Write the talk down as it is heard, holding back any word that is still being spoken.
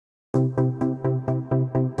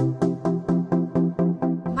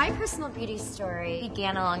personal beauty story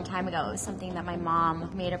began a long time ago. It was something that my mom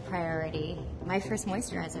made a priority. My first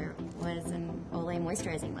moisturizer was an Olay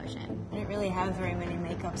moisturizing lotion. I don't really have very many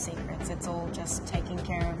makeup secrets. It's all just taking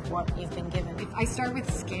care of what you've been given. If I start with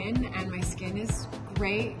skin and my skin is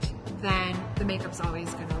great, then the makeup's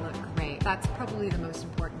always going to look great. That's probably the most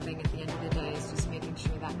important thing at the end of the day, is just making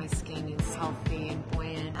sure that my skin is healthy and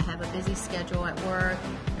buoyant. I have a busy schedule at work,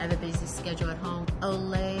 I have a busy schedule at home.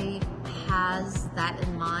 Olay has that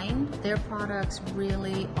in mind. Their products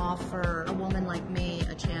really offer a woman like me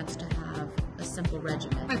a chance to have a simple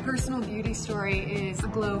regimen. My personal beauty story is a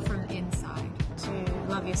glow from the inside. To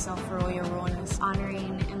love yourself for all your rawness.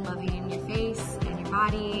 Honoring and loving your face and your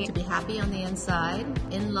body. To be happy on the inside,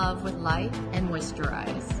 in love with life, and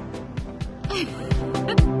moisturize.